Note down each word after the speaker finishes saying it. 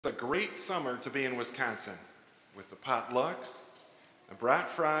It's a great summer to be in Wisconsin with the potlucks, the brat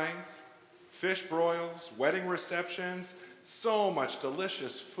fries, fish broils, wedding receptions, so much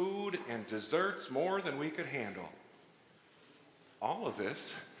delicious food and desserts, more than we could handle. All of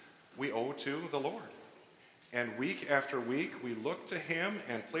this we owe to the Lord. And week after week, we look to Him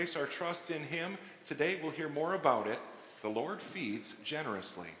and place our trust in Him. Today, we'll hear more about it. The Lord feeds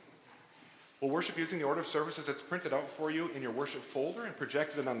generously. We'll worship using the order of services that's printed out for you in your worship folder and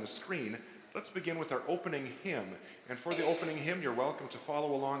projected on the screen. Let's begin with our opening hymn. And for the opening hymn, you're welcome to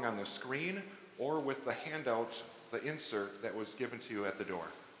follow along on the screen or with the handout, the insert that was given to you at the door.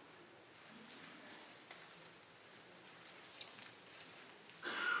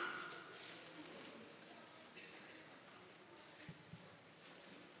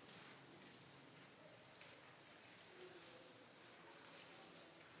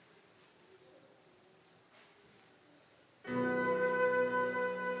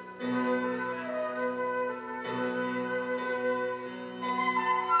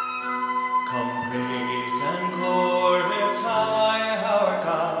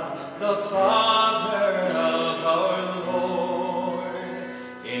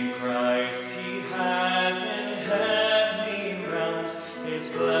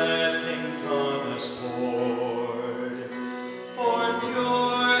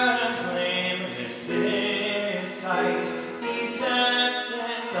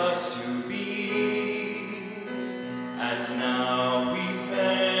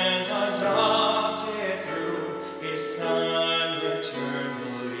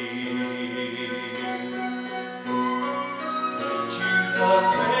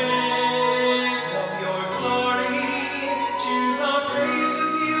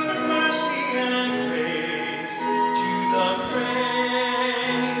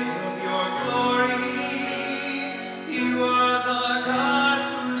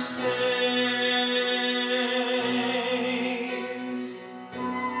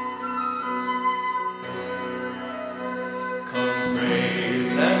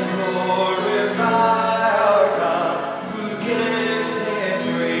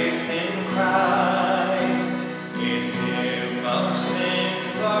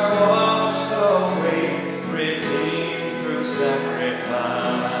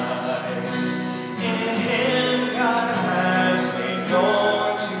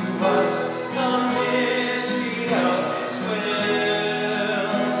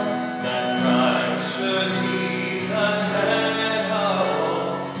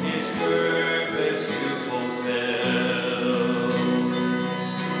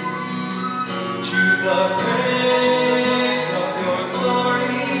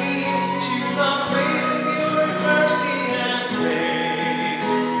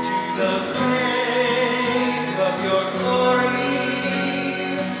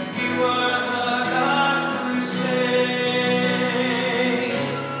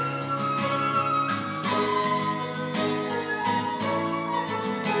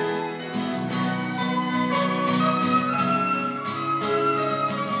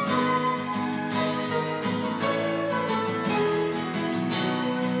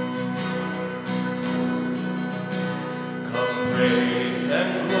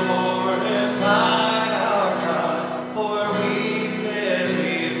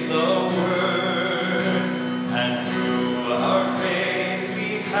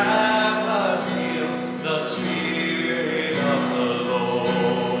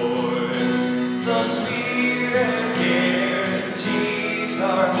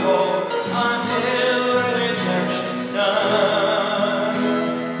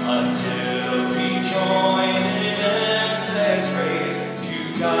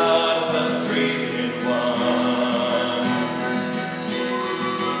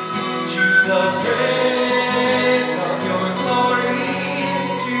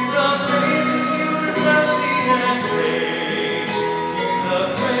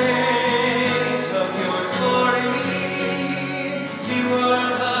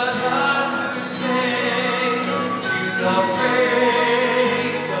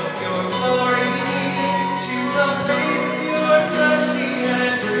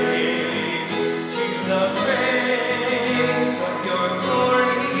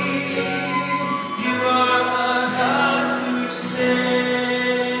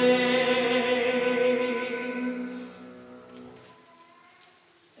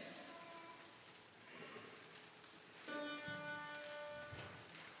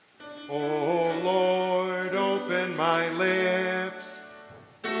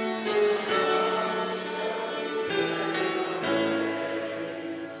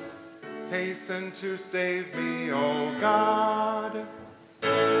 Hasten to save me, O God.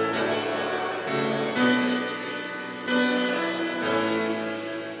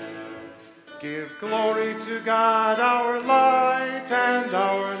 to God, our light and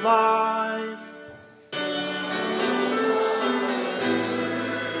our life.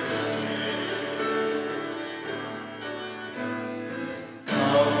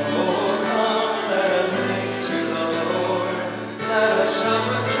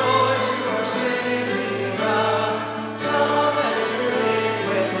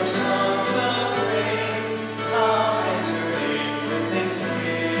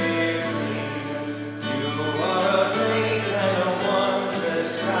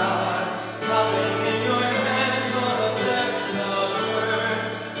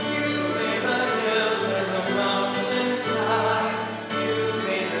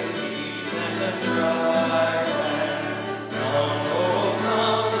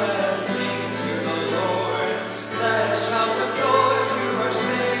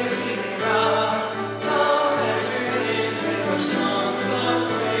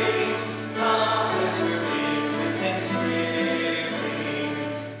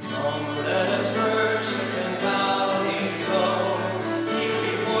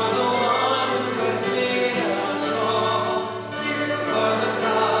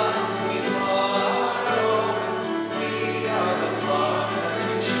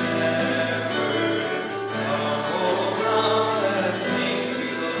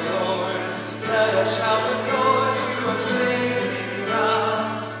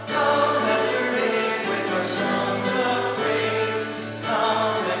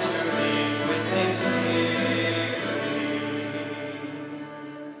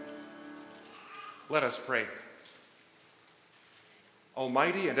 Let us pray.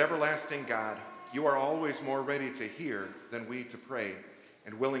 Almighty and everlasting God, you are always more ready to hear than we to pray,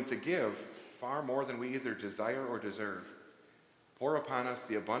 and willing to give far more than we either desire or deserve. Pour upon us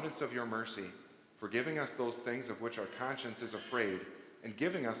the abundance of your mercy, forgiving us those things of which our conscience is afraid, and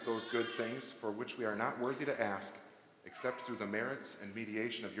giving us those good things for which we are not worthy to ask, except through the merits and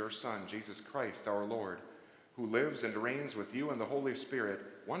mediation of your Son, Jesus Christ, our Lord, who lives and reigns with you and the Holy Spirit,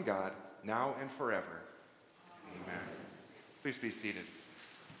 one God, now and forever. Amen. Please be seated.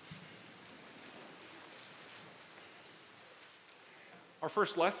 Our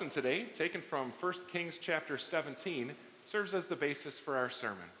first lesson today, taken from 1 Kings chapter 17, serves as the basis for our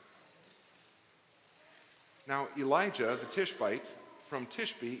sermon. Now Elijah the Tishbite from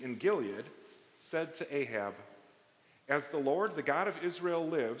Tishbe in Gilead said to Ahab, "As the Lord, the God of Israel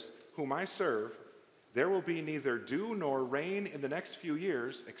lives, whom I serve, there will be neither dew nor rain in the next few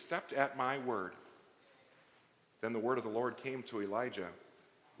years except at my word." Then the word of the Lord came to Elijah,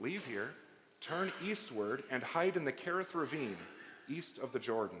 "Leave here, turn eastward, and hide in the Kerith ravine, east of the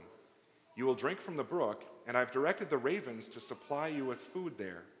Jordan. You will drink from the brook, and I've directed the ravens to supply you with food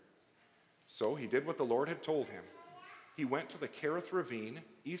there." So he did what the Lord had told him. He went to the Kerith ravine,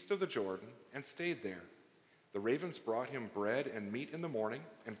 east of the Jordan, and stayed there. The ravens brought him bread and meat in the morning,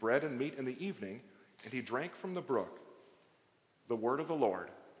 and bread and meat in the evening, and he drank from the brook. The word of the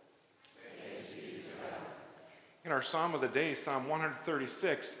Lord. In our psalm of the day, Psalm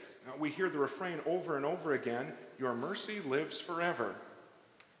 136, we hear the refrain over and over again, "Your mercy lives forever."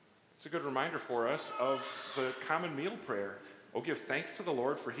 It's a good reminder for us of the common meal prayer. Oh, give thanks to the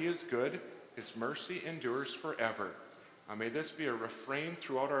Lord, for he is good. His mercy endures forever. May this be a refrain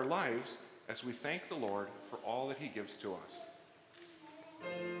throughout our lives as we thank the Lord for all that he gives to us.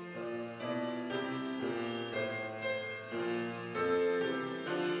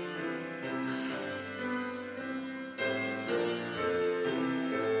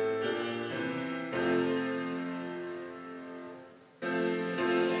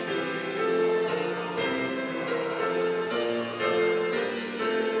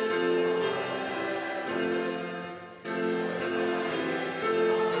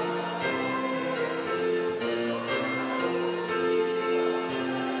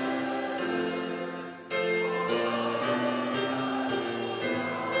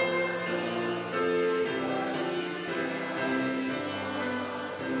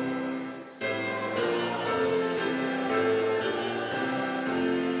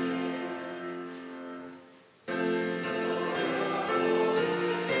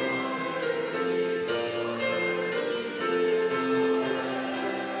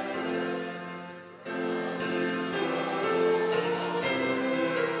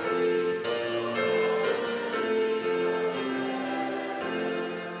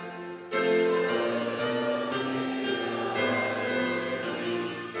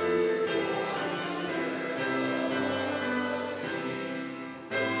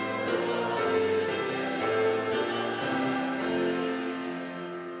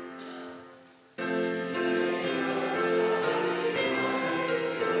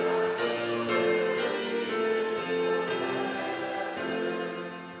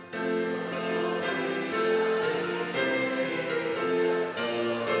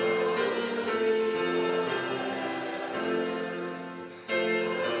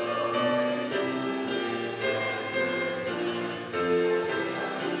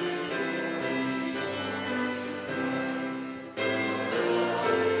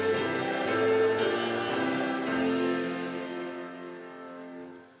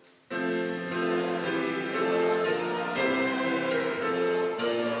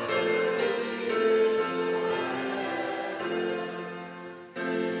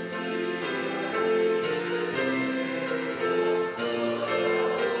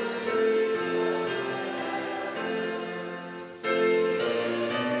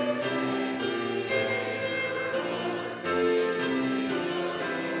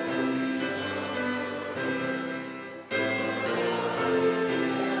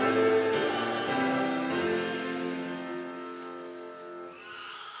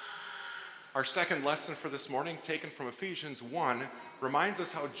 Our second lesson for this morning, taken from Ephesians 1, reminds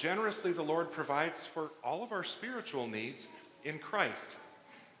us how generously the Lord provides for all of our spiritual needs in Christ.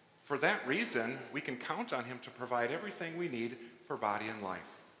 For that reason, we can count on him to provide everything we need for body and life.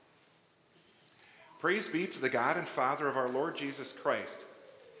 Praise be to the God and Father of our Lord Jesus Christ,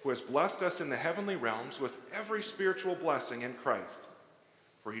 who has blessed us in the heavenly realms with every spiritual blessing in Christ.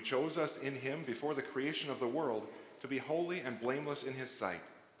 For he chose us in him before the creation of the world to be holy and blameless in his sight.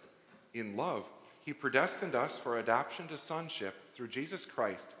 In love, he predestined us for adoption to sonship through Jesus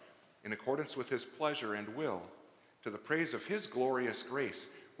Christ, in accordance with his pleasure and will, to the praise of his glorious grace,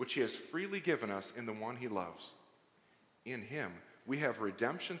 which he has freely given us in the one he loves. In him, we have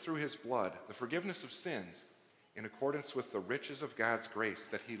redemption through his blood, the forgiveness of sins, in accordance with the riches of God's grace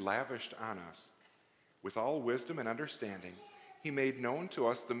that he lavished on us. With all wisdom and understanding, he made known to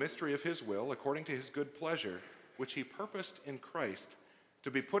us the mystery of his will, according to his good pleasure, which he purposed in Christ, to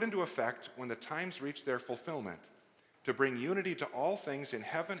be put into effect when the times reach their fulfillment, to bring unity to all things in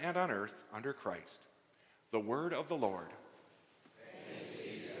heaven and on earth under Christ. The word of the Lord. Thanks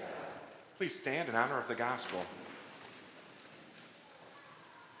be to God. Please stand in honor of the gospel.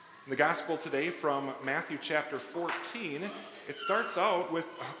 The gospel today from Matthew chapter 14, it starts out with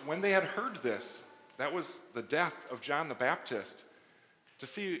when they had heard this. That was the death of John the Baptist. To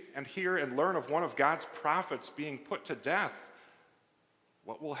see and hear and learn of one of God's prophets being put to death,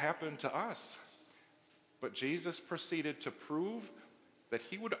 what will happen to us? But Jesus proceeded to prove that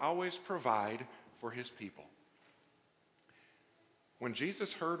he would always provide for his people. When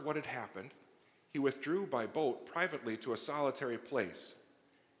Jesus heard what had happened, he withdrew by boat privately to a solitary place.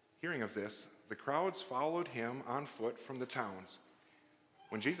 Hearing of this, the crowds followed him on foot from the towns.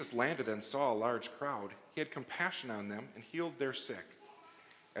 When Jesus landed and saw a large crowd, he had compassion on them and healed their sick.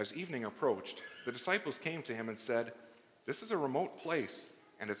 As evening approached, the disciples came to him and said, "This is a remote place,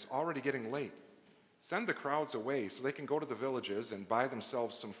 and it's already getting late. Send the crowds away so they can go to the villages and buy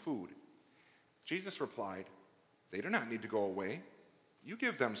themselves some food." Jesus replied, "They do not need to go away. You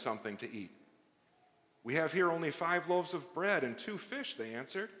give them something to eat." "We have here only 5 loaves of bread and 2 fish," they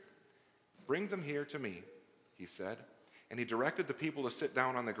answered. "Bring them here to me," he said, and he directed the people to sit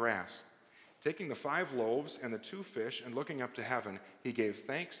down on the grass. Taking the 5 loaves and the 2 fish and looking up to heaven, he gave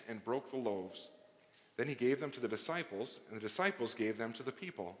thanks and broke the loaves. Then he gave them to the disciples, and the disciples gave them to the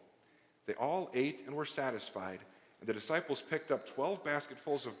people. They all ate and were satisfied, and the disciples picked up 12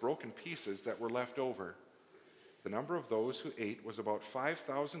 basketfuls of broken pieces that were left over. The number of those who ate was about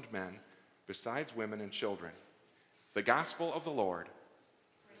 5,000 men, besides women and children. The gospel of the Lord.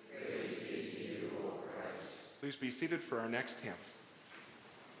 Praise be to you, O Christ. Please be seated for our next hymn.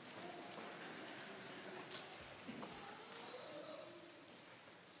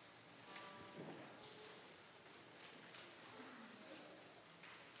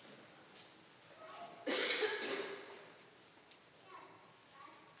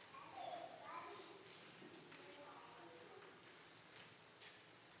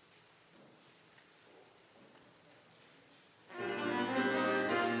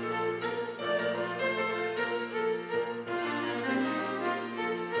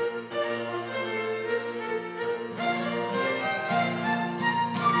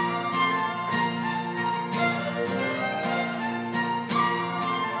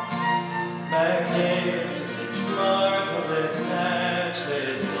 Magnificent, marvelous,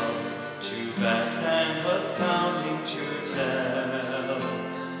 matchless love, too vast and astounding to tell,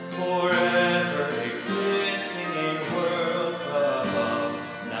 forever existing in worlds above,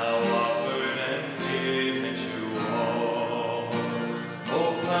 now offered and given to all. O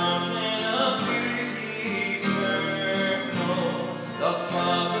fountain of beauty eternal, the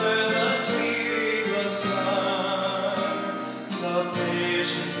Father, the Spirit, the Son,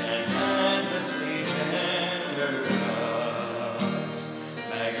 sufficient and endlessly generous,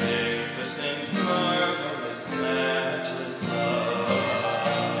 magnificent, marvelous, matchless love.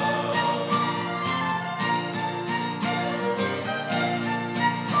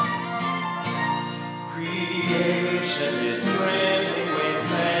 Creation is brimming with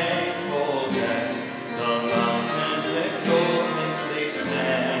thankfulness, the mountains exultantly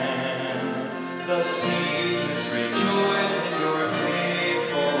stand, the seasons rejoice in your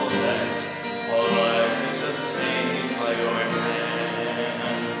faithfulness, all life is sustained by your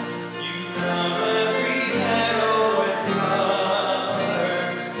hand. You crown every petal with color,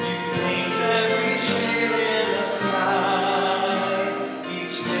 you paint every shade in the sky,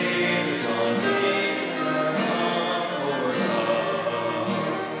 each day the dawn breaks in our encore love,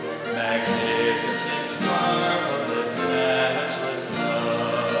 magnificent, marvelous, matchless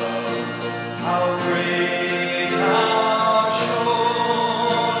love. How great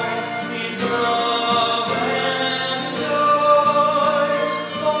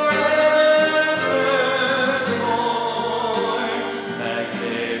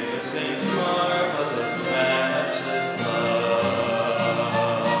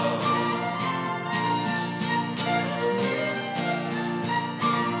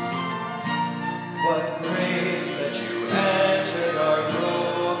What grace that you entered our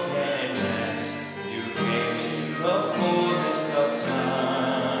brokenness. You came to the fullness of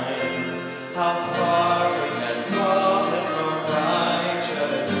time. How far we had fallen from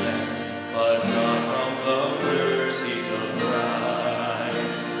righteousness, but not from the mercies of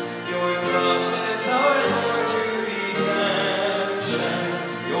Christ. Your cross is our door to redemption.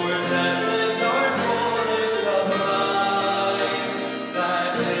 Your death is our fullness of life.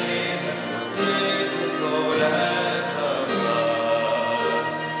 That day that forgiveness flowed as the flood.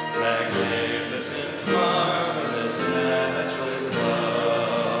 Magnificent, marvelous, matchless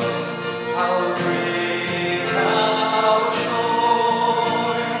love. How great, how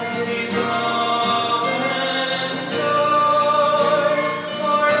sure, its love endures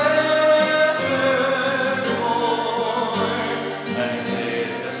forevermore.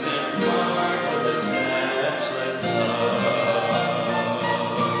 Magnificent, marvelous, matchless love.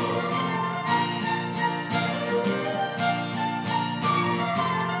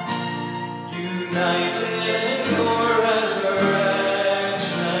 United in your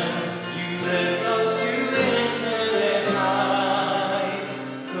resurrection, you lift us to infinite heights.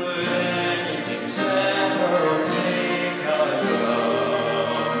 Could anything sever or take us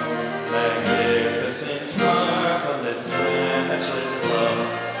from magnificent, marvelous, matchless love?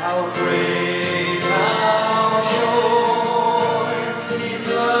 How great, how sure, its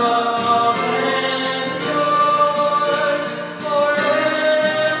love endures forevermore.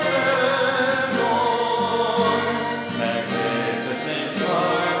 Magnificent,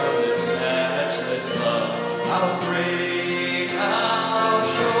 marvelous, matchless love. How great, how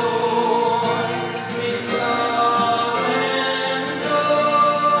sure, its love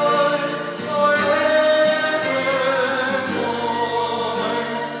endures forevermore.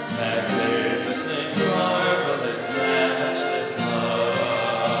 Magnificent, marvelous, matchless love.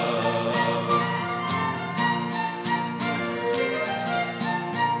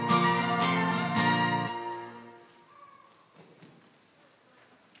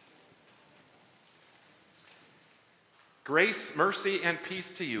 Grace, mercy, and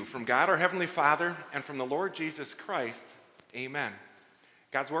peace to you from God our Heavenly Father and from the Lord Jesus Christ. Amen.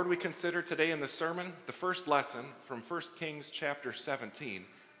 God's Word we consider today in the sermon, the first lesson from 1 Kings chapter 17.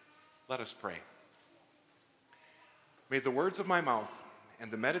 Let us pray. May the words of my mouth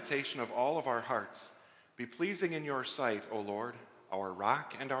and the meditation of all of our hearts be pleasing in your sight, O Lord, our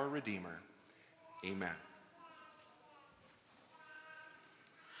rock and our Redeemer. Amen.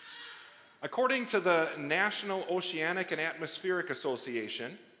 According to the National Oceanic and Atmospheric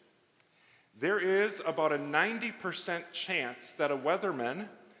Association, there is about a 90% chance that a weatherman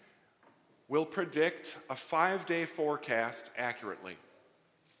will predict a 5-day forecast accurately.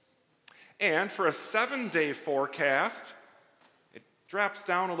 And for a 7-day forecast, it drops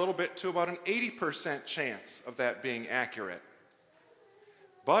down a little bit to about an 80% chance of that being accurate.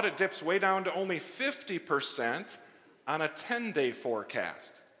 But it dips way down to only 50% on a 10-day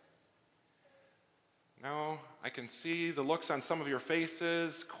forecast. Now, I can see the looks on some of your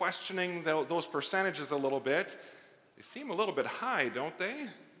faces, questioning those percentages a little bit. They seem a little bit high, don't they?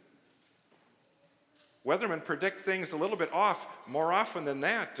 Weathermen predict things a little bit off more often than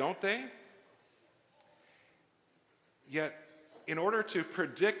that, don't they? Yet, in order to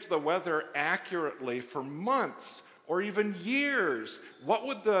predict the weather accurately for months or even years, what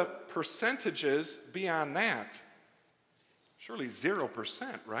would the percentages be on that? Surely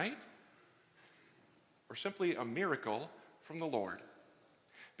 0%, right? Or simply a miracle from the Lord.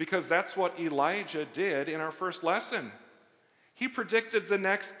 Because that's what Elijah did in our first lesson. He predicted the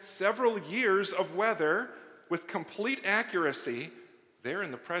next several years of weather with complete accuracy there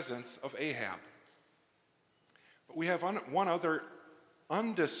in the presence of Ahab. But we have one other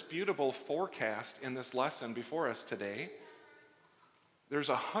undisputable forecast in this lesson before us today. There's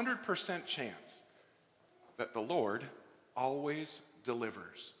a 100% chance that the Lord always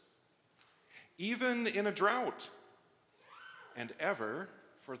delivers. Even in a drought, and ever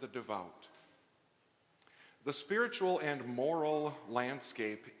for the devout. The spiritual and moral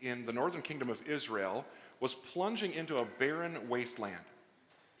landscape in the northern kingdom of Israel was plunging into a barren wasteland.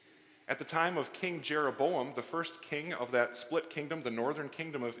 At the time of King Jeroboam, the first king of that split kingdom, the northern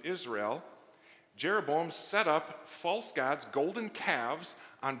kingdom of Israel, Jeroboam set up false gods, golden calves,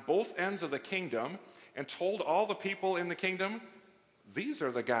 on both ends of the kingdom and told all the people in the kingdom, "These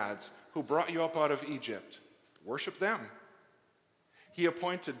are the gods who brought you up out of Egypt. Worship them." He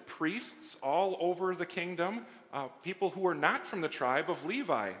appointed priests all over the kingdom, people who were not from the tribe of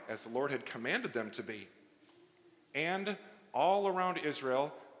Levi, as the Lord had commanded them to be. And all around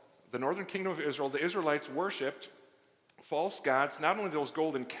Israel, the northern kingdom of Israel, the Israelites worshipped false gods, not only those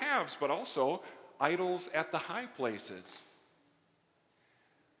golden calves, but also idols at the high places.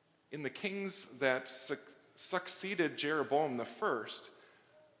 In the kings that succeeded Jeroboam the first,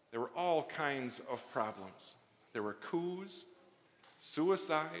 there were all kinds of problems. There were coups,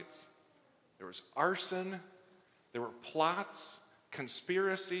 suicides, there was arson, there were plots,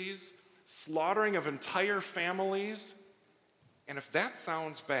 conspiracies, slaughtering of entire families. And if that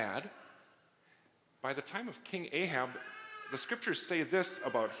sounds bad, by the time of King Ahab, the scriptures say this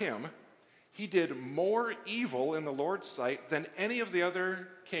about him: he did more evil in the Lord's sight than any of the other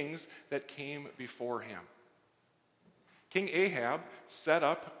kings that came before him. King Ahab set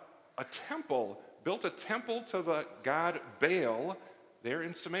up a temple, built a temple to the god Baal there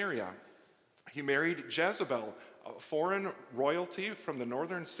in Samaria. He married Jezebel, a foreign royalty from the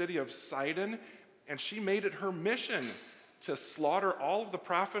northern city of Sidon, and she made it her mission to slaughter all of the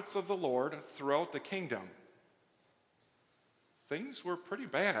prophets of the Lord throughout the kingdom. Things were pretty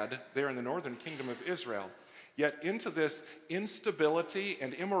bad there in the northern kingdom of Israel. Yet into this instability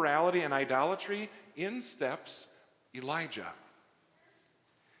and immorality and idolatry, in steps Elijah.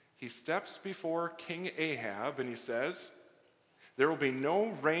 He steps before King Ahab and he says, "There will be no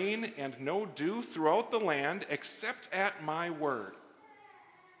rain and no dew throughout the land except at my word."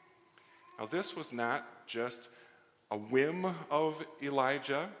 Now, this was not just a whim of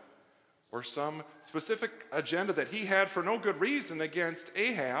Elijah or some specific agenda that he had for no good reason against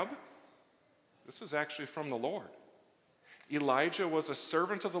Ahab. This was actually from the Lord. Elijah was a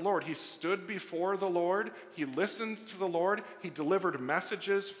servant of the Lord. He stood before the Lord. He listened to the Lord. He delivered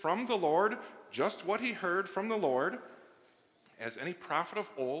messages from the Lord, just what he heard from the Lord, as any prophet of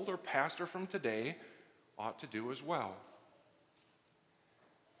old or pastor from today ought to do as well.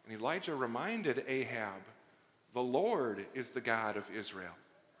 And Elijah reminded Ahab, the Lord is the God of Israel.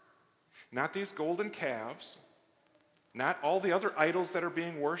 Not these golden calves, not all the other idols that are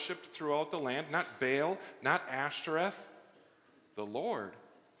being worshipped throughout the land, not Baal, not Ashtoreth, the Lord.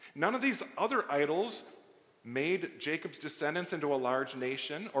 None of these other idols made Jacob's descendants into a large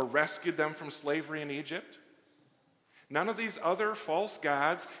nation or rescued them from slavery in Egypt. None of these other false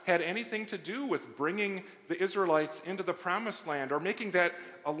gods had anything to do with bringing the Israelites into the promised land or making that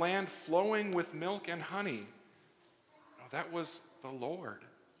a land flowing with milk and honey. No, that was the Lord.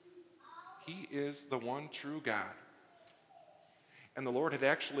 He is the one true God. And the Lord had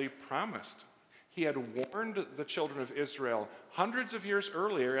actually promised. He had warned the children of Israel hundreds of years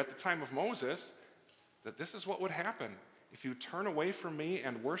earlier at the time of Moses that this is what would happen. If you turn away from me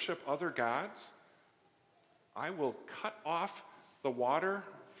and worship other gods, I will cut off the water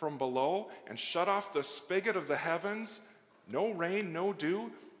from below and shut off the spigot of the heavens. No rain, no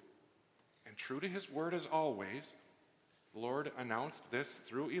dew. And true to his word as always, the Lord announced this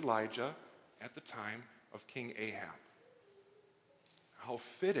through Elijah at the time of King Ahab. How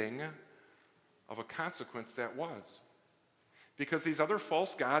fitting of a consequence that was. Because these other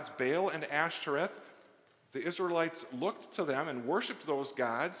false gods, Baal and Ashtoreth, the Israelites looked to them and worshiped those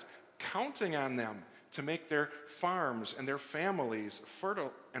gods, counting on them to make their farms and their families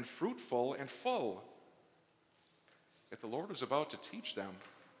fertile and fruitful and full. Yet the Lord was about to teach them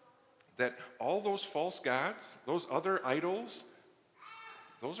that all those false gods, those other idols,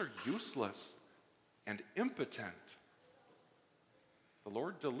 those are useless and impotent. The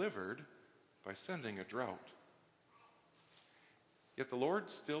Lord delivered by sending a drought. Yet the Lord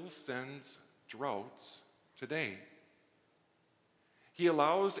still sends droughts today. He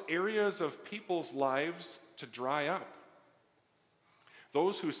allows areas of people's lives to dry up.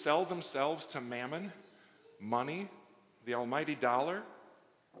 Those who sell themselves to mammon, money, the almighty dollar,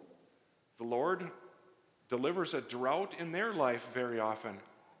 the Lord delivers a drought in their life very often.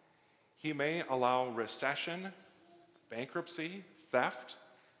 He may allow recession, bankruptcy, theft,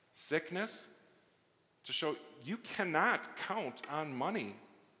 sickness to show you cannot count on money.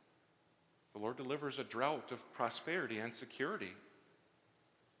 The Lord delivers a drought of prosperity and security.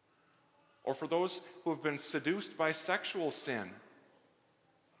 Or for those who have been seduced by sexual sin,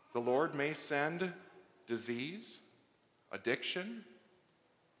 the Lord may send disease, addiction,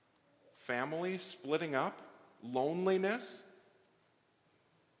 family splitting up, loneliness.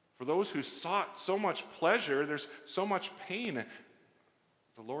 For those who sought so much pleasure, there's so much pain.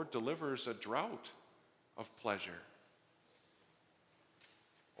 The Lord delivers a drought of pleasure.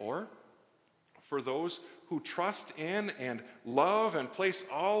 Or for those who trust in and love and place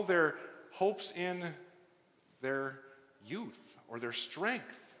all their hopes in their youth or their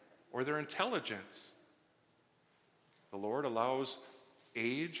strength or their intelligence, the Lord allows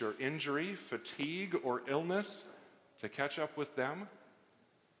age or injury, fatigue or illness to catch up with them.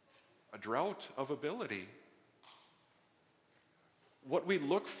 A drought of ability. What we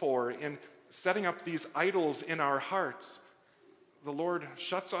look for in setting up these idols in our hearts, the Lord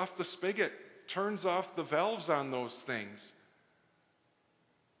shuts off the spigot, turns off the valves on those things.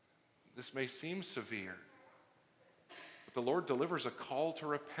 This may seem severe, but the Lord delivers a call to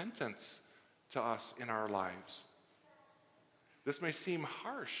repentance to us in our lives. This may seem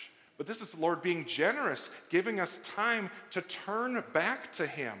harsh, but this is the Lord being generous, giving us time to turn back to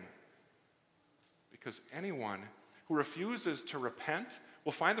Him. Because anyone who refuses to repent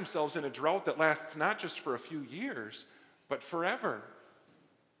will find themselves in a drought that lasts not just for a few years, but forever,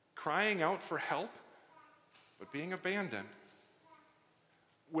 crying out for help, but being abandoned.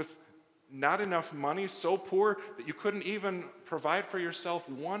 With not enough money, so poor that you couldn't even provide for yourself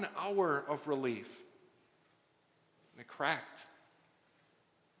 1 hour of relief. And a cracked,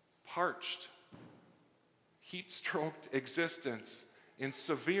 parched, heat-stroked existence in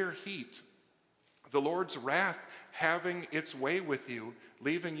severe heat. The Lord's wrath having its way with you,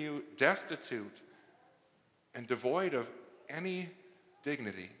 leaving you destitute and devoid of any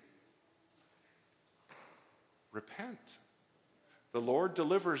dignity. Repent. The Lord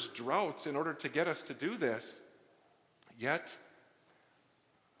delivers droughts in order to get us to do this. Yet,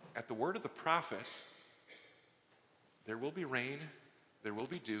 at the word of the prophet, there will be rain, there will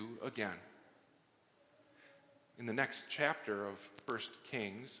be dew again. In the next chapter of 1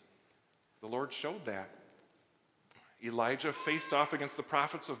 Kings, the Lord showed that. Elijah faced off against the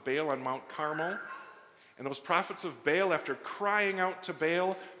prophets of Baal on Mount Carmel, and those prophets of Baal, after crying out to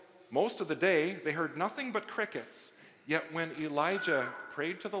Baal most of the day, they heard nothing but crickets. Yet when Elijah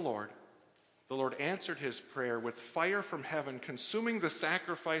prayed to the Lord answered his prayer with fire from heaven, consuming the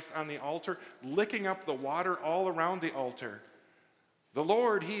sacrifice on the altar, licking up the water all around the altar. The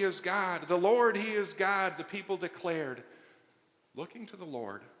Lord, He is God. The Lord, He is God, the people declared. Looking to the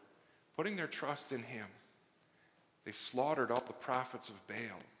Lord, putting their trust in Him, they slaughtered all the prophets of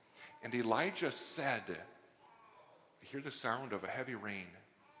Baal. And Elijah said, I hear the sound of a heavy rain.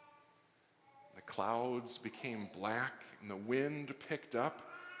 The clouds became black, and the wind picked up,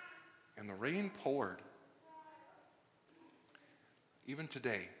 and the rain poured. Even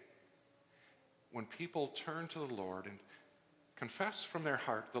today, when people turn to the Lord and confess from their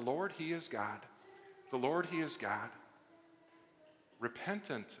heart, the Lord, He is God. The Lord, He is God.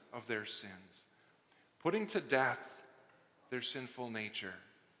 Repentant of their sins, putting to death their sinful nature.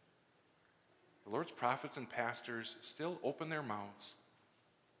 The Lord's prophets and pastors still open their mouths,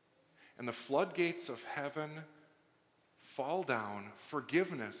 and the floodgates of heaven fall down,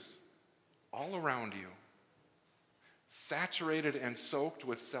 forgiveness all around you, saturated and soaked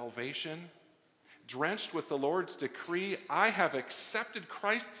with salvation, drenched with the Lord's decree, I have accepted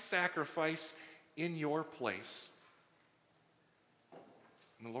Christ's sacrifice in your place.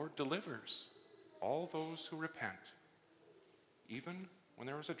 And the Lord delivers all those who repent, even when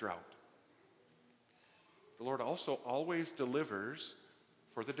there is a drought. The Lord also always delivers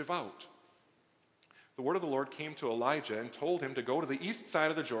for the devout. The word of the Lord came to Elijah and told him to go to the east side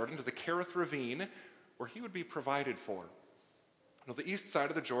of the Jordan, to the Kerith ravine, where he would be provided for. Now, the east side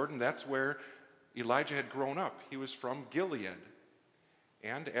of the Jordan, that's where Elijah had grown up. He was from Gilead.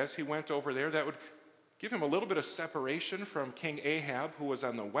 And as he went over there, that would give him a little bit of separation from King Ahab, who was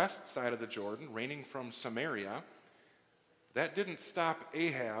on the west side of the Jordan, reigning from Samaria. That didn't stop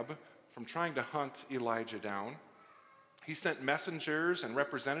Ahab from trying to hunt Elijah down. He sent messengers and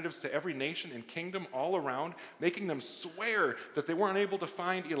representatives to every nation and kingdom all around, making them swear that they weren't able to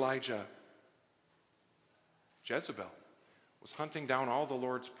find Elijah. Jezebel was hunting down all the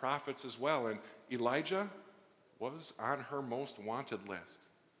Lord's prophets as well, and Elijah was on her most wanted list.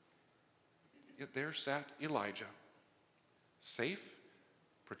 Yet there sat Elijah, safe,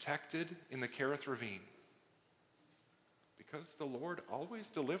 protected in the Kerith ravine, because the Lord always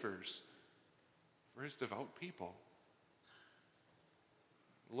delivers for His devout people.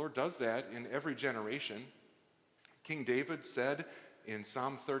 The Lord does that in every generation. King David said in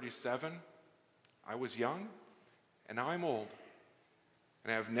Psalm 37, I was young, and now I'm old,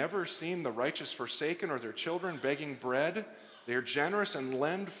 and I have never seen the righteous forsaken or their children begging bread. They are generous and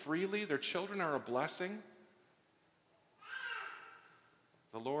lend freely. Their children are a blessing.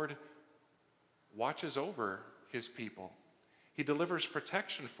 The Lord watches over His people. He delivers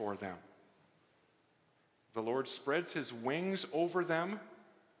protection for them. The Lord spreads His wings over them.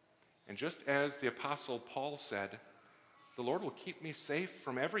 And just as the Apostle Paul said, the Lord will keep me safe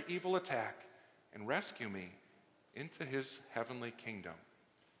from every evil attack and rescue me into His heavenly kingdom.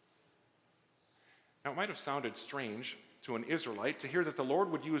 Now, it might have sounded strange to an Israelite to hear that the Lord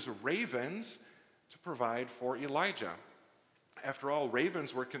would use ravens to provide for Elijah. After all,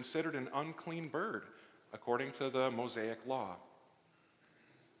 ravens were considered an unclean bird, according to the Mosaic law.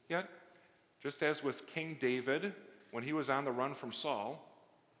 Yet, Just as with King David, when he was on the run from Saul,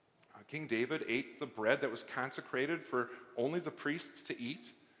 King David ate the bread that was consecrated for only the priests to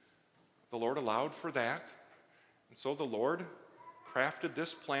eat. The Lord allowed for that. And so the Lord crafted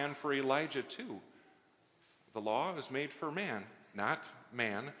this plan for Elijah too. The law is made for man, not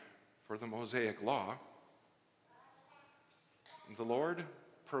man for the Mosaic law. And the Lord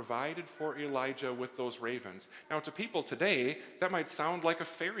provided for Elijah with those ravens. Now, to people today, that might sound like a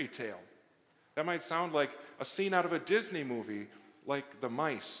fairy tale. That might sound like a scene out of a Disney movie, like the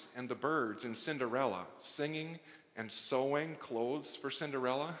mice and the birds in Cinderella, singing and sewing clothes for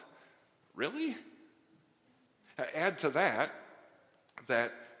Cinderella. Really? Add to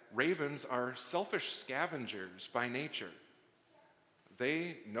that ravens are selfish scavengers by nature.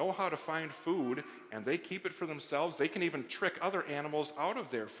 They know how to find food, and they keep it for themselves. They can even trick other animals out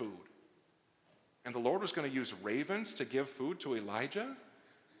of their food. And the Lord was going to use ravens to give food to Elijah?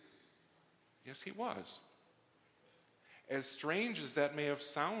 Yes, he was. As strange as that may have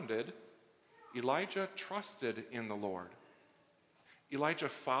sounded, Elijah trusted in the Lord. Elijah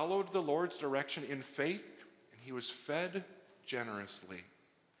followed the Lord's direction in faith, and he was fed generously.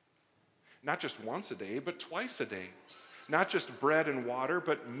 Not just once a day, but twice a day. Not just bread and water,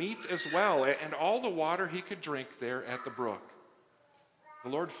 but meat as well, and all the water he could drink there at the brook. The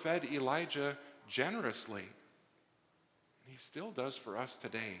Lord fed Elijah generously, and he still does for us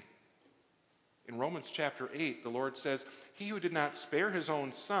today. In Romans chapter 8, the Lord says, "He who did not spare his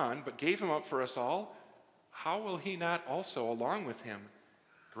own son, but gave him up for us all, how will he not also, along with him,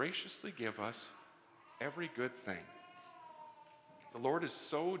 graciously give us every good thing?" The Lord is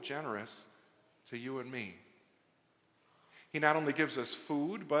so generous to you and me. He not only gives us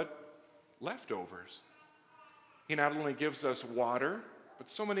food, but leftovers. He not only gives us water, but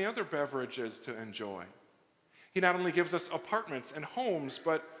so many other beverages to enjoy. He not only gives us apartments and homes,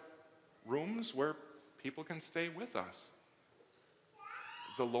 but rooms where people can stay with us.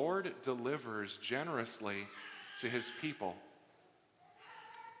 The Lord delivers generously to his people.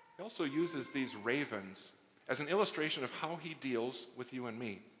 He also uses these ravens as an illustration of how he deals with you and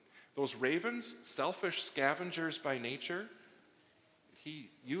me. Those ravens, selfish scavengers by nature,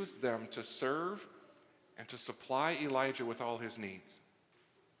 he used them to serve and to supply Elijah with all his needs.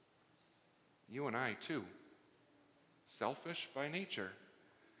 You and I, too, selfish by nature.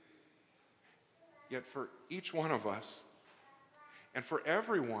 Yet for each one of us, and for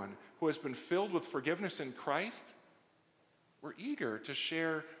everyone who has been filled with forgiveness in Christ, we're eager to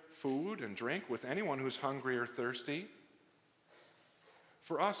share food and drink with anyone who's hungry or thirsty.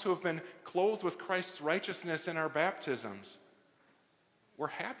 For us who have been clothed with Christ's righteousness in our baptisms, we're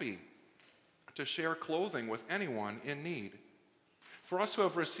happy to share clothing with anyone in need. For us who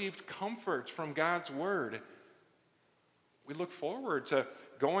have received comfort from God's word, we look forward to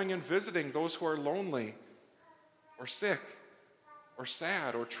going and visiting those who are lonely or sick or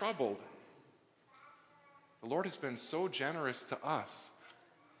sad or troubled. The Lord has been so generous to us,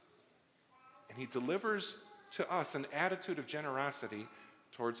 and he delivers to us an attitude of generosity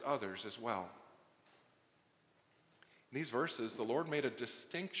towards others as well. In these verses, the Lord made a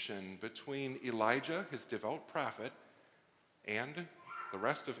distinction between Elijah, his devout prophet, and the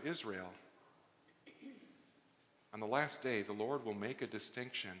rest of Israel. On the last day, the Lord will make a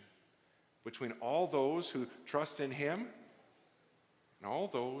distinction between all those who trust in him and all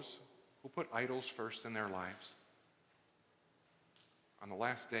those who put idols first in their lives. On the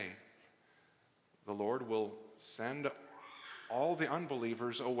last day, the Lord will send all the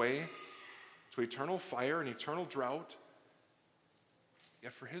unbelievers away to eternal fire and eternal drought.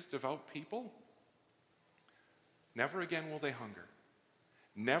 Yet for his devout people, never again will they hunger.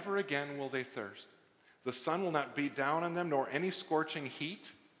 Never again will they thirst. The sun will not beat down on them, nor any scorching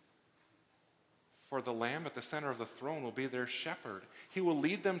heat. For the Lamb at the center of the throne will be their shepherd. He will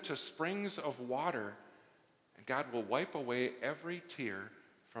lead them to springs of water, and God will wipe away every tear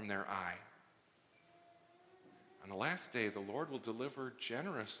from their eye. On the last day, the Lord will deliver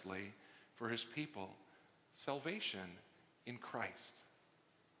generously for his people salvation in Christ.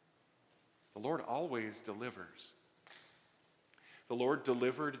 The Lord always delivers. The Lord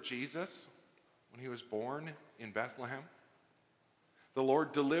delivered Jesus when he was born in Bethlehem. The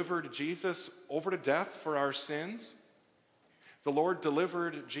Lord delivered Jesus over to death for our sins. The Lord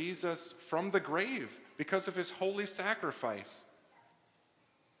delivered Jesus from the grave because of his holy sacrifice.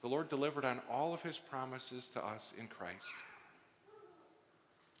 The Lord delivered on all of his promises to us in Christ.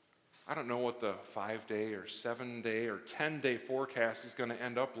 I don't know what the 5-day or 7-day or 10-day forecast is going to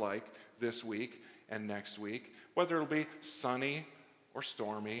end up like this week and next week, whether it'll be sunny or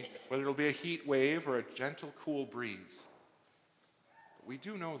stormy, whether it'll be a heat wave or a gentle, cool breeze. But we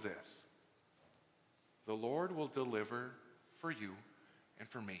do know this. The Lord will deliver for you and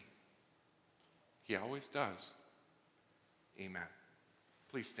for me. He always does. Amen.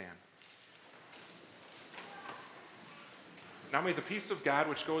 Please stand. Now may the peace of God,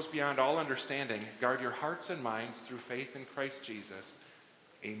 which goes beyond all understanding, guard your hearts and minds through faith in Christ Jesus.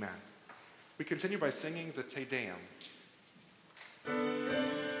 Amen. We continue by singing the Te Deum.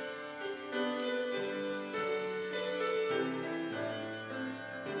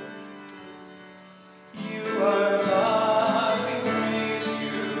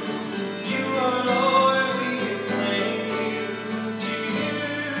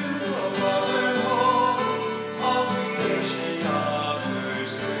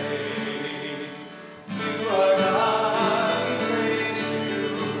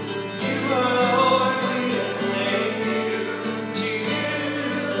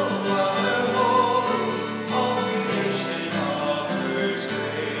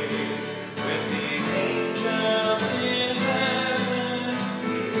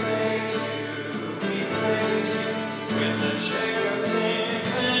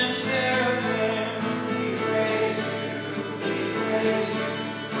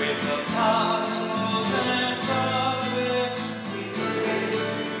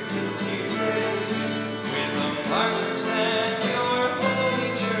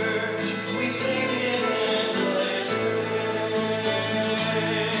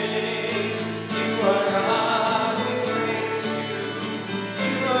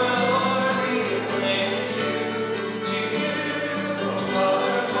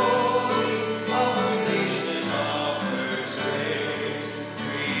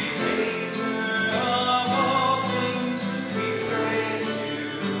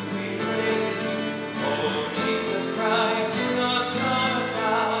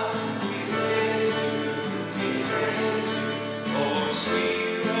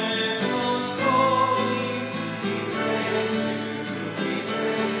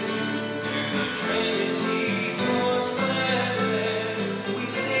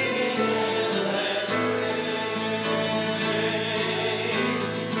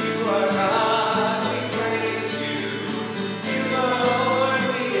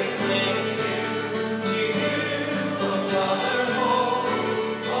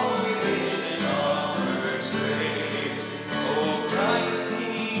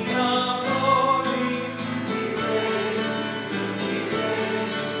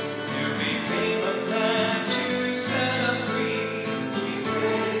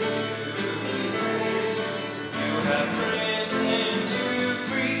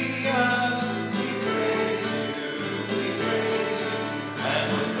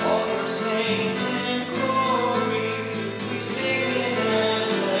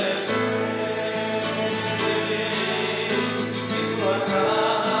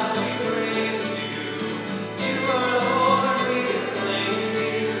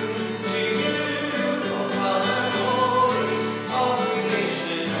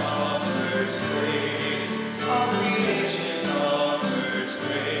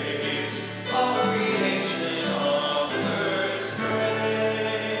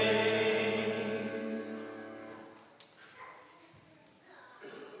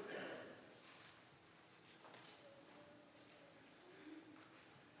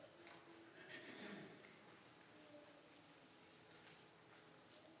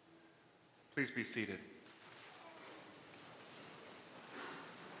 Please be seated.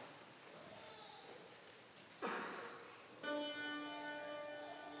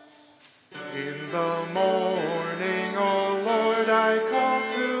 In the morning, O Lord, I call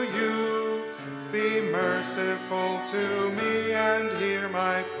to you. Be merciful to me and hear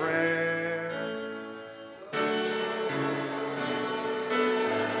my prayer.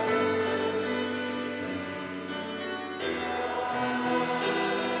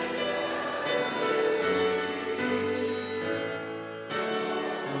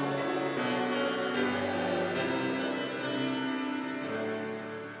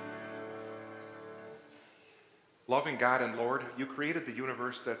 Loving God and Lord, you created the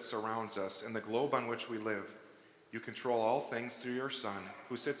universe that surrounds us and the globe on which we live. You control all things through your Son,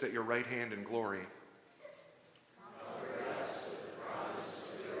 who sits at your right hand in glory.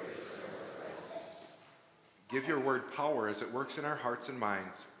 Give your word power as it works in our hearts and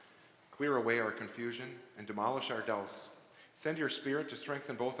minds. Clear away our confusion and demolish our doubts. Send your Spirit to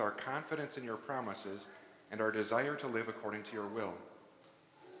strengthen both our confidence in your promises and our desire to live according to your will.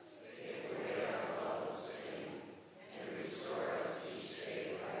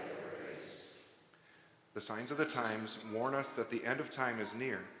 The signs of the times warn us that the end of time is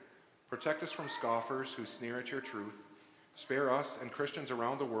near. Protect us from scoffers who sneer at your truth. Spare us and Christians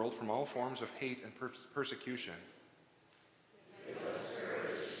around the world from all forms of hate and persecution.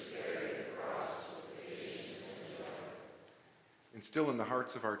 Instill in the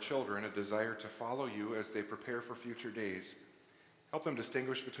hearts of our children a desire to follow you as they prepare for future days. Help them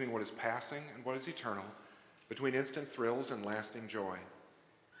distinguish between what is passing and what is eternal, between instant thrills and lasting joy.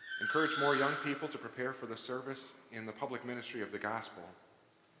 Encourage more young people to prepare for the service in the public ministry of the gospel.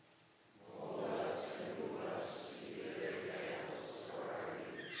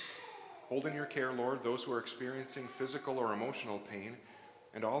 Hold in your care, Lord, those who are experiencing physical or emotional pain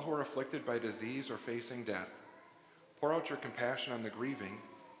and all who are afflicted by disease or facing death. Pour out your compassion on the grieving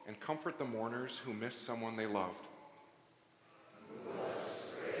and comfort the mourners who miss someone they loved.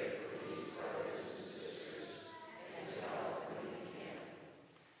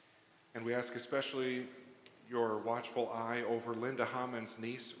 And we ask especially your watchful eye over Linda Hammond's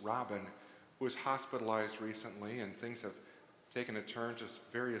niece, Robin, who was hospitalized recently, and things have taken a turn to a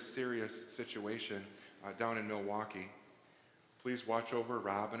very serious situation down in Milwaukee. Please watch over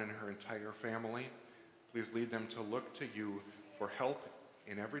Robin and her entire family. Please lead them to look to you for help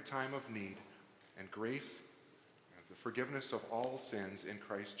in every time of need and grace and the forgiveness of all sins in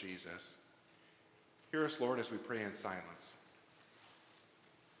Christ Jesus. Hear us, Lord, as we pray in silence.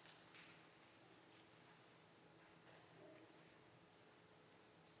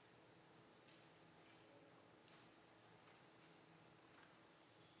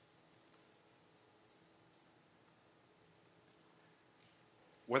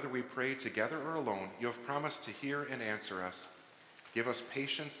 Whether we pray together or alone, you have promised to hear and answer us. Give us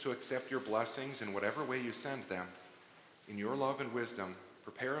patience to accept your blessings in whatever way you send them. In your love and wisdom,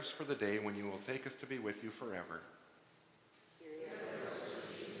 prepare us for the day when you will take us to be with you forever.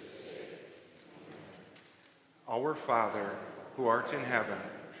 Our Father, who art in heaven,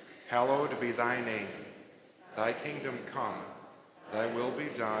 hallowed be thy name. Thy kingdom come, thy will be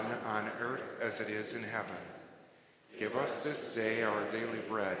done on earth as it is in heaven. Give us this day our daily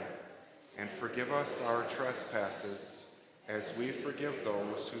bread, and forgive us our trespasses, as we forgive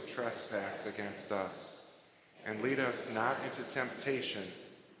those who trespass against us. And lead us not into temptation,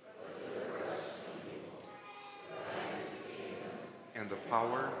 and the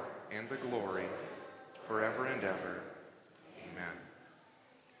power and the glory forever and ever.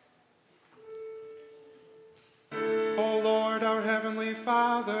 Amen. O Lord, our heavenly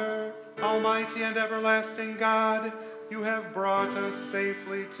Father, almighty and everlasting God, you have brought us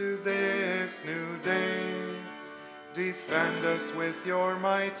safely to this new day. Defend us with your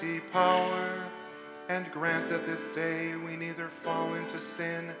mighty power, and grant that this day we neither fall into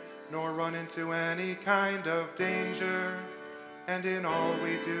sin nor run into any kind of danger. And in all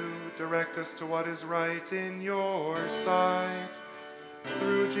we do, direct us to what is right in your sight.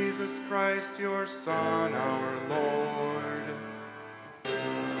 Through Jesus Christ, your Son, our Lord.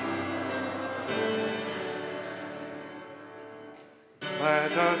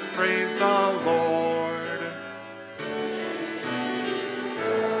 Let us praise the Lord.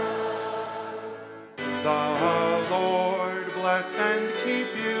 The Lord bless and keep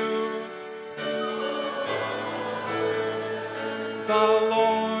you. The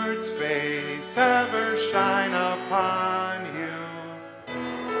Lord's face ever shine upon you.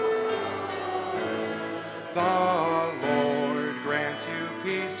 The Lord grant you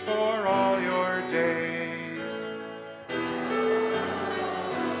peace for all your days.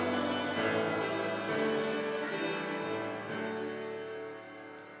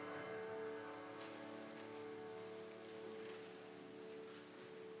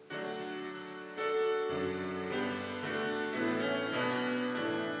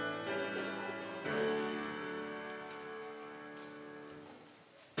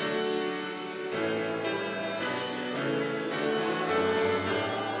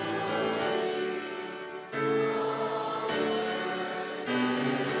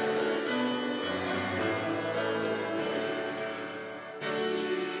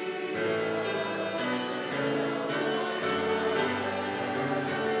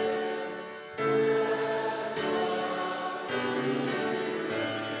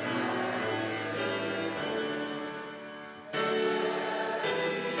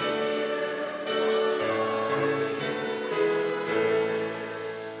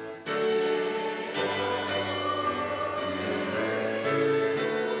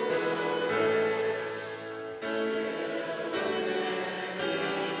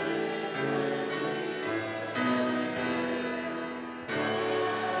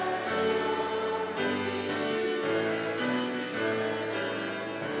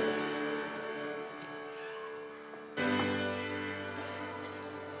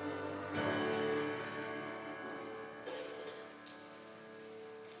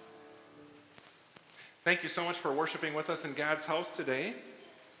 Thank you so much for worshiping with us in God's house today.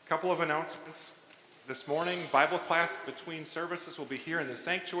 A couple of announcements. This morning, Bible class between services will be here in the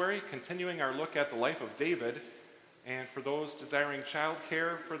sanctuary, continuing our look at the life of David. And for those desiring child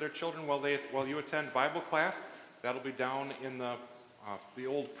care for their children while you attend Bible class, that'll be down in the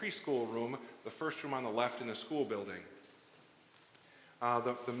old preschool room, the first room on the left in the school building.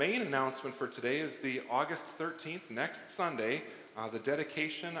 The main announcement for today is the August 13th, next Sunday, the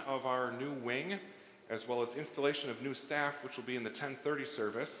dedication of our new wing, as well as installation of new staff, which will be in the 10:30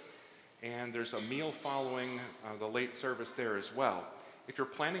 service. And there's a meal following the late service there as well. If you're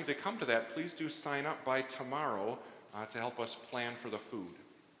planning to come to that, please do sign up by tomorrow to help us plan for the food.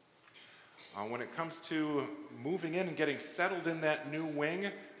 When it comes to moving in and getting settled in that new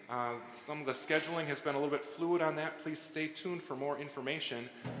wing, some of the scheduling has been a little bit fluid on that. Please stay tuned for more information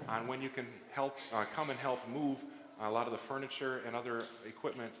on when you can come and help move a lot of the furniture and other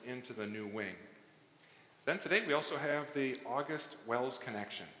equipment into the new wing. Then today we also have the August Wells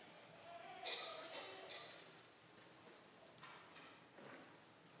Connection.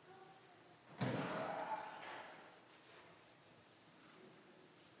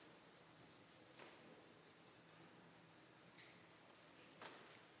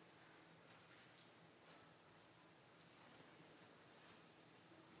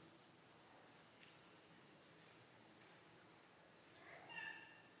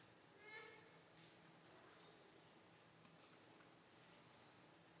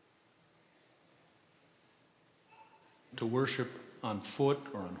 To worship on foot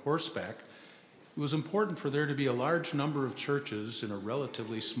or on horseback, it was important for there to be a large number of churches in a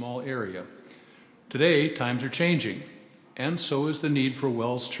relatively small area. Today, times are changing, and so is the need for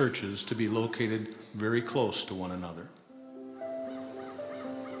WELS churches to be located very close to one another.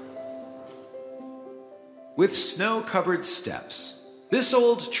 With snow-covered steps, this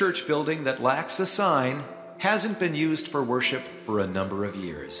old church building that lacks a sign hasn't been used for worship for a number of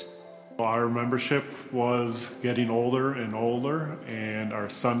years. Our membership was getting older and older, and our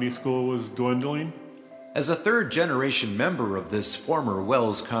Sunday school was dwindling. As a third-generation member of this former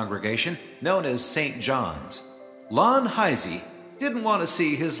WELS congregation, known as St. John's, Lon Heisey didn't want to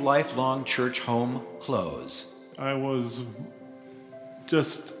see his lifelong church home close. I was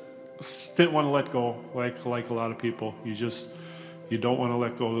just didn't want to let go, like a lot of people. You don't want to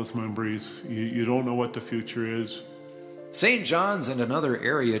let go of those memories. You don't know what the future is. St. John's and another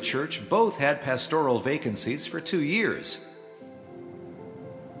area church both had pastoral vacancies for 2 years.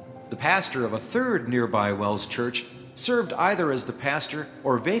 The pastor of a third nearby WELS church served either as the pastor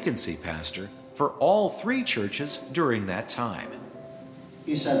or vacancy pastor for all 3 churches during that time.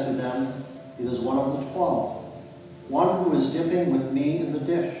 He said to them, "It is one of the 12, one who is dipping with me in the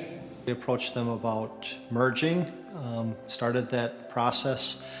dish." We approached them about merging, started that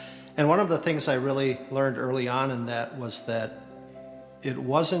process. And one of the things I really learned early on in that was that it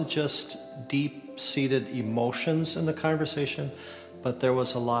wasn't just deep-seated emotions in the conversation, but there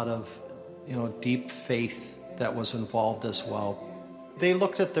was a lot of, deep faith that was involved as well. They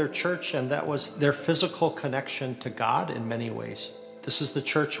looked at their church, and that was their physical connection to God in many ways. This is the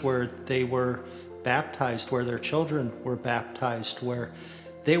church where they were baptized, where their children were baptized, where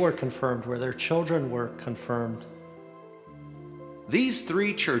they were confirmed, where their children were confirmed. These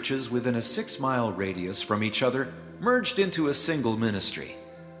 3 churches within a 6-mile radius from each other merged into a single ministry.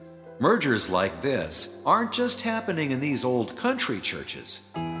 Mergers like this aren't just happening in these old country churches,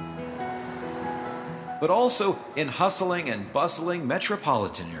 but also in hustling and bustling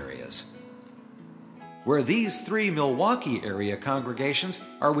metropolitan areas, where these 3 Milwaukee area congregations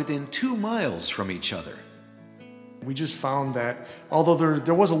are within 2 miles from each other. We just found that although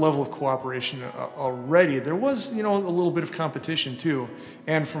there was a level of cooperation already, there was, a little bit of competition too.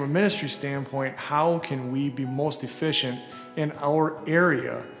 And from a ministry standpoint, how can we be most efficient in our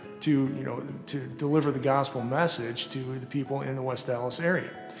area to deliver the gospel message to the people in the West Dallas area?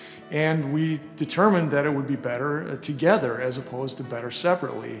 And we determined that it would be better together as opposed to better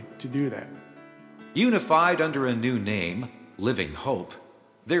separately to do that. Unified under a new name, Living Hope,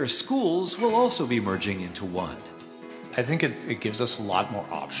 their schools will also be merging into one. I think it gives us a lot more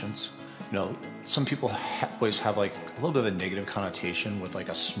options. Some people always have like a little bit of a negative connotation with like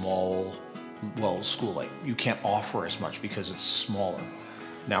a small WELS school. Like you can't offer as much because it's smaller.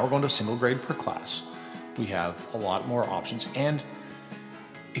 Now we're going to a single grade per class. We have a lot more options, and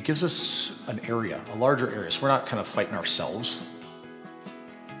it gives us an area, a larger area, so we're not kind of fighting ourselves.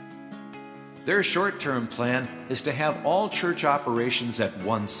 Their short-term plan is to have all church operations at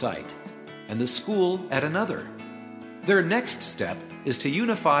one site and the school at another. Their next step is to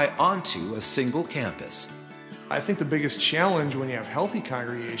unify onto a single campus. I think the biggest challenge when you have healthy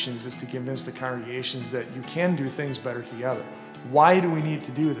congregations is to convince the congregations that you can do things better together. Why do we need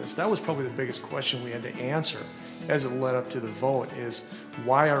to do this? That was probably the biggest question we had to answer as it led up to the vote, is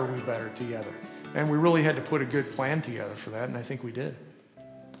why are we better together? And we really had to put a good plan together for that, and I think we did.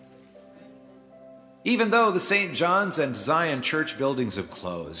 Even though the St. John's and Zion Church buildings have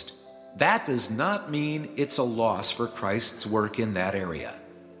closed, that does not mean it's a loss for Christ's work in that area.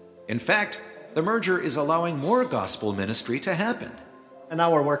 In fact, the merger is allowing more gospel ministry to happen. And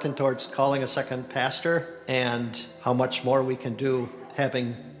now we're working towards calling a second pastor, and how much more we can do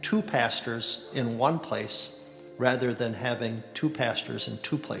having two pastors in one place rather than having two pastors in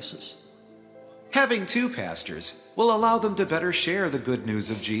two places. Having two pastors will allow them to better share the good news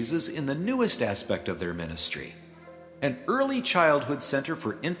of Jesus in the newest aspect of their ministry, an early childhood center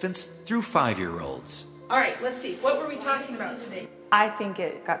for infants through 5-year-olds. All right, let's see. What were we talking about today? I think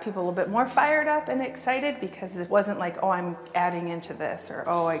it got people a little bit more fired up and excited because it wasn't like, oh, I'm adding into this, or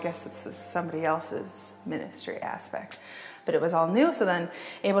oh, I guess this is somebody else's ministry aspect. But it was all new, so then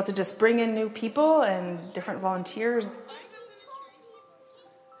able to just bring in new people and different volunteers.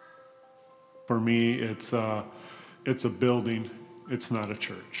 For me, it's a building. It's not a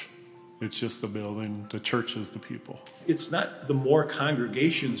church. It's just a building. The church is the people. It's not the more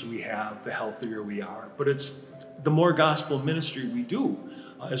congregations we have, the healthier we are, but it's the more gospel ministry we do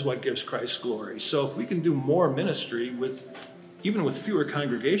is what gives Christ glory. So if we can do more ministry even with fewer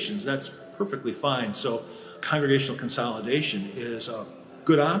congregations, that's perfectly fine. So congregational consolidation is a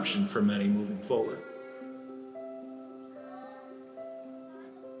good option for many moving forward.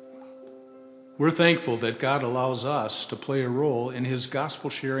 We're thankful that God allows us to play a role in his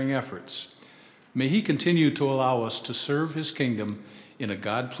gospel-sharing efforts. May he continue to allow us to serve his kingdom in a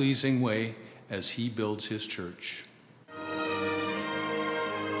God-pleasing way as he builds his church.